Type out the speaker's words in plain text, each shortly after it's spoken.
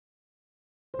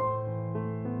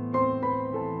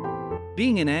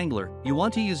Being an angler, you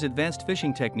want to use advanced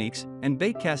fishing techniques, and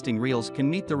baitcasting reels can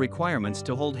meet the requirements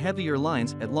to hold heavier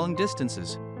lines at long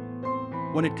distances.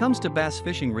 When it comes to bass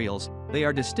fishing reels, they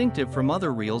are distinctive from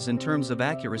other reels in terms of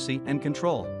accuracy and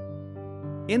control.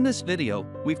 In this video,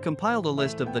 we've compiled a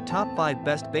list of the top 5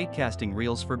 best baitcasting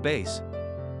reels for bass.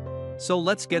 So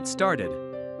let's get started.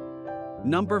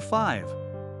 Number 5.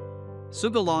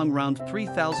 Sougayilang Round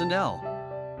 3000L.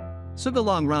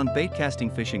 Sougayilang Round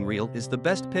baitcasting fishing reel is the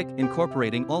best pick,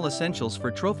 incorporating all essentials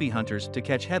for trophy hunters to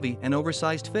catch heavy and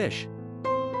oversized fish.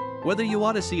 Whether you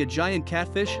want to see a giant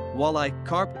catfish, walleye,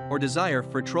 carp, or desire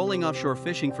for trolling offshore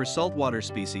fishing for saltwater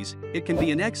species, it can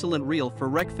be an excellent reel for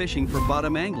wreck fishing for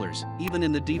bottom anglers, even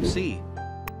in the deep sea.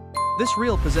 This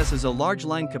reel possesses a large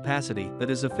line capacity that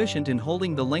is efficient in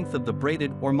holding the length of the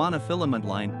braided or monofilament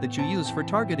line that you use for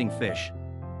targeting fish.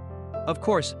 Of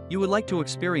course, you would like to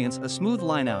experience a smooth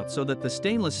line out, so that the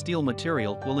stainless steel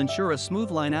material will ensure a smooth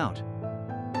line out.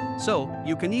 So,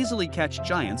 you can easily catch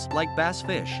giants like bass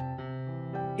fish.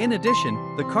 In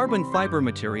addition, the carbon fiber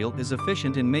material is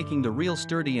efficient in making the reel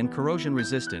sturdy and corrosion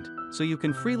resistant, so you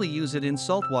can freely use it in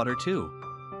saltwater too.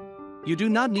 You do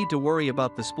not need to worry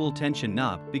about the spool tension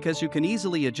knob, because you can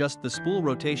easily adjust the spool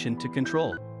rotation to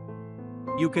control.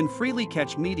 You can freely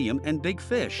catch medium and big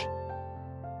fish.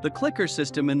 The clicker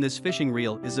system in this fishing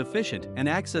reel is efficient and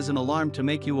acts as an alarm to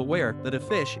make you aware that a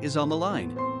fish is on the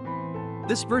line.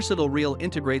 This versatile reel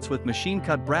integrates with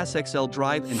machine-cut brass XL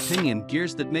drive and pinion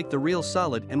gears that make the reel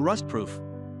solid and rust-proof.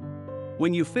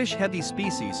 When you fish heavy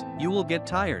species, you will get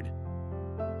tired.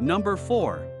 Number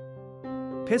 4.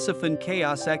 Piscifun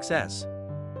Chaos XS.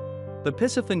 The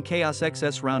Piscifun Chaos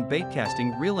XS round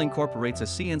baitcasting reel incorporates a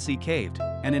CNC caved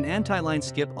and an anti-line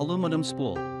skip aluminum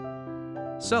spool,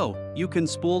 so you can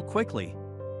spool quickly.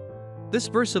 This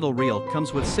versatile reel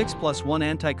comes with 6+1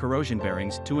 anti-corrosion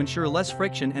bearings to ensure less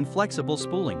friction and flexible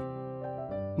spooling.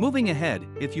 Moving ahead,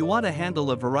 if you want to handle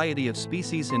a variety of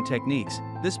species and techniques,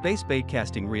 this bass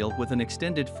baitcasting reel with an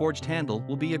extended forged handle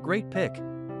will be a great pick.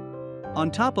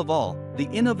 On top of all, the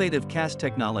innovative cast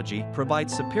technology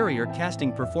provides superior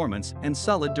casting performance and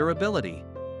solid durability.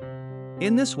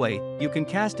 In this way, you can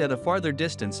cast at a farther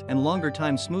distance and longer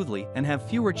time smoothly and have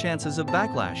fewer chances of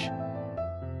backlash.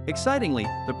 Excitingly,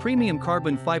 the premium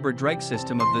carbon fiber drag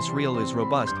system of this reel is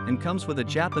robust and comes with a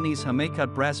Japanese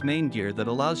Hame-cut brass main gear that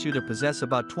allows you to possess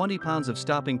about 20 pounds of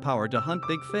stopping power to hunt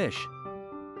big fish.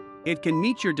 It can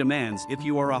meet your demands if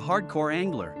you are a hardcore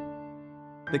angler.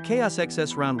 The Chaos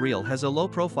XS round reel has a low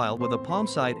profile with a palm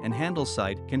side and handle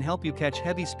side, can help you catch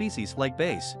heavy species like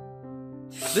bass.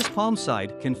 This palm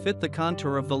side can fit the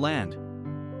contour of the land.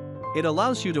 It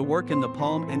allows you to work in the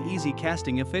palm and easy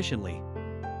casting efficiently.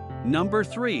 Number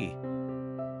 3.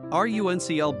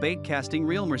 RUNCL Baitcasting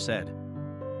Reel Merced.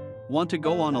 Want to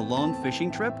go on a long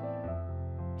fishing trip?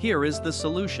 Here is the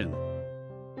solution.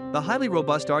 The highly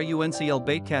robust RUNCL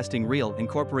baitcasting reel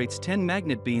incorporates 10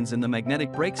 magnet beans in the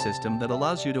magnetic brake system that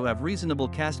allows you to have reasonable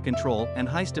cast control and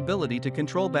high stability to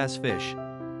control bass fish.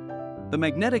 The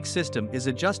magnetic system is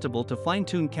adjustable to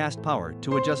fine-tune cast power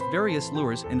to adjust various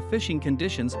lures and fishing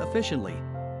conditions efficiently.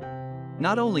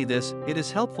 Not only this, it is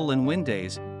helpful in wind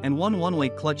days, and one-way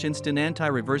clutch instant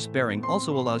anti-reverse bearing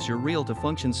also allows your reel to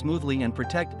function smoothly and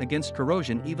protect against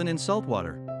corrosion even in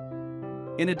saltwater.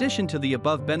 In addition to the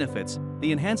above benefits,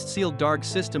 the enhanced sealed darg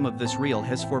system of this reel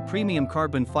has 4 premium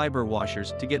carbon fiber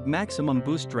washers to get maximum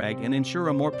boost drag and ensure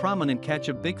a more prominent catch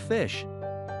of big fish.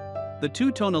 The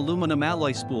 2-tone aluminum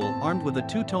alloy spool armed with a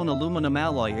 2-tone aluminum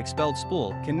alloy expelled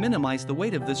spool can minimize the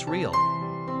weight of this reel.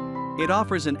 It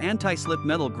offers an anti-slip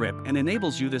metal grip and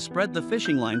enables you to spread the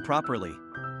fishing line properly.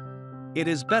 It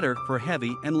is better for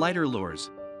heavy and lighter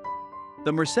lures.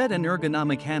 The Merced and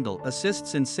ergonomic handle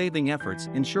assists in saving efforts,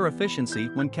 ensure efficiency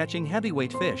when catching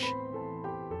heavyweight fish.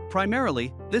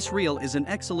 Primarily, this reel is an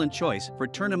excellent choice for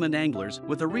tournament anglers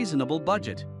with a reasonable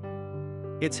budget.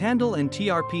 Its handle and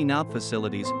TRP knob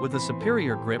facilities with a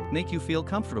superior grip make you feel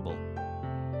comfortable.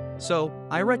 So,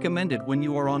 I recommend it when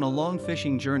you are on a long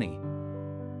fishing journey.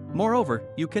 Moreover,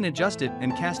 you can adjust it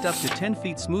and cast up to 10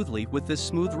 feet smoothly with this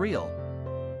smooth reel.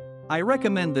 I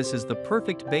recommend this as the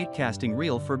perfect baitcasting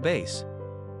reel for bass.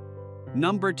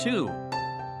 Number 2.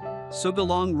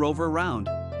 Sougayilang Rover Round.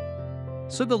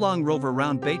 Sougayilang Rover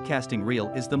Round baitcasting reel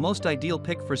is the most ideal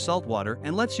pick for saltwater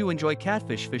and lets you enjoy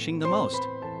catfish fishing the most.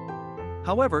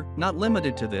 However, not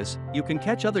limited to this, you can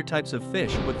catch other types of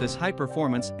fish with this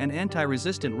high-performance and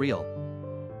anti-resistant reel.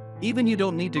 Even you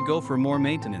don't need to go for more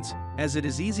maintenance, as it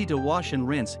is easy to wash and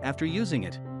rinse after using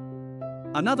it.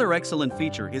 Another excellent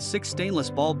feature is 6 stainless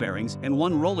ball bearings and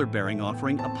 1 roller bearing,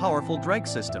 offering a powerful drag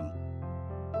system.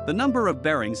 The number of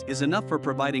bearings is enough for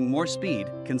providing more speed,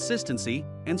 consistency,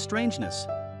 and strangeness.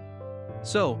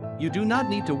 So, you do not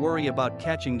need to worry about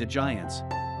catching the giants.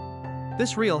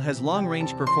 This reel has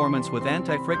long-range performance with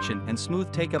anti-friction and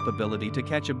smooth take-up ability to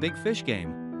catch a big fish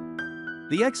game.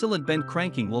 The excellent bend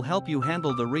cranking will help you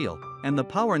handle the reel, and the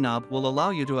power knob will allow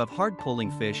you to have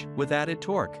hard-pulling fish with added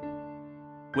torque.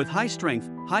 With high strength,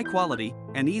 high quality,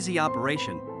 and easy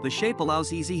operation, the shape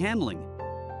allows easy handling.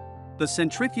 The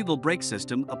centrifugal brake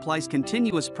system applies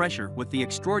continuous pressure with the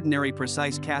extraordinary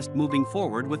precise cast moving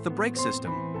forward with the brake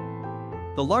system.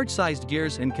 The large-sized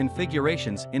gears and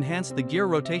configurations enhance the gear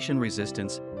rotation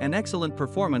resistance, and excellent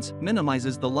performance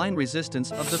minimizes the line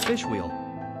resistance of the fish wheel.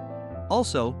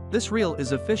 Also, this reel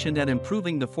is efficient at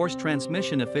improving the force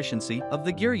transmission efficiency of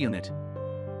the gear unit.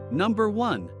 Number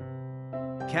 1.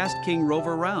 KastKing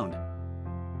Rover Round.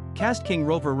 KastKing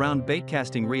Rover Round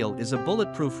Baitcasting Reel is a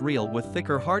bulletproof reel with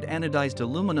thicker hard anodized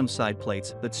aluminum side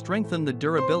plates that strengthen the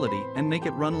durability and make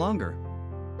it run longer.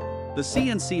 The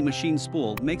CNC machine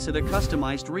spool makes it a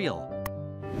customized reel.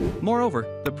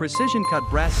 Moreover, the precision-cut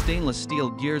brass stainless steel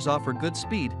gears offer good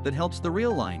speed that helps the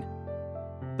reel line.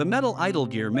 The metal idle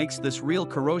gear makes this reel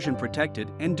corrosion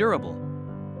protected and durable.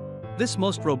 This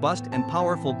most robust and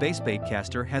powerful bass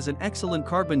baitcaster has an excellent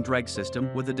carbon drag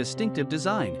system with a distinctive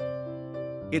design.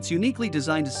 Its uniquely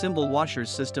designed cymbal washers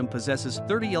system possesses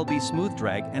 30 lb smooth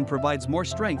drag and provides more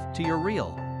strength to your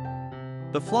reel.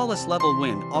 The flawless level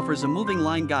wind offers a moving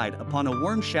line guide upon a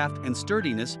worm shaft and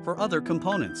sturdiness for other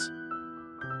components.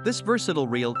 This versatile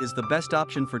reel is the best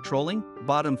option for trolling,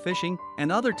 bottom fishing,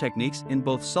 and other techniques in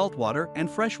both saltwater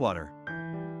and freshwater.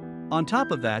 On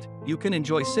top of that, you can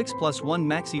enjoy 6+1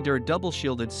 MaxiDur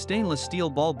double-shielded stainless steel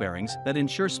ball bearings that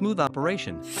ensure smooth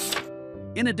operation.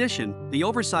 In addition, the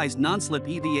oversized non-slip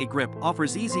EVA grip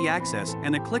offers easy access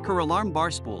and a clicker alarm bar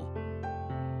spool.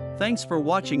 Thanks for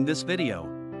watching this video.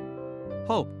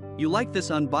 Hope you like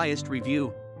this unbiased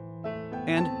review.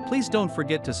 And please don't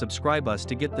forget to subscribe us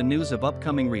to get the news of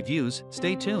upcoming reviews.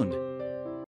 Stay tuned.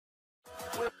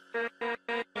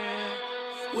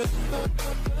 With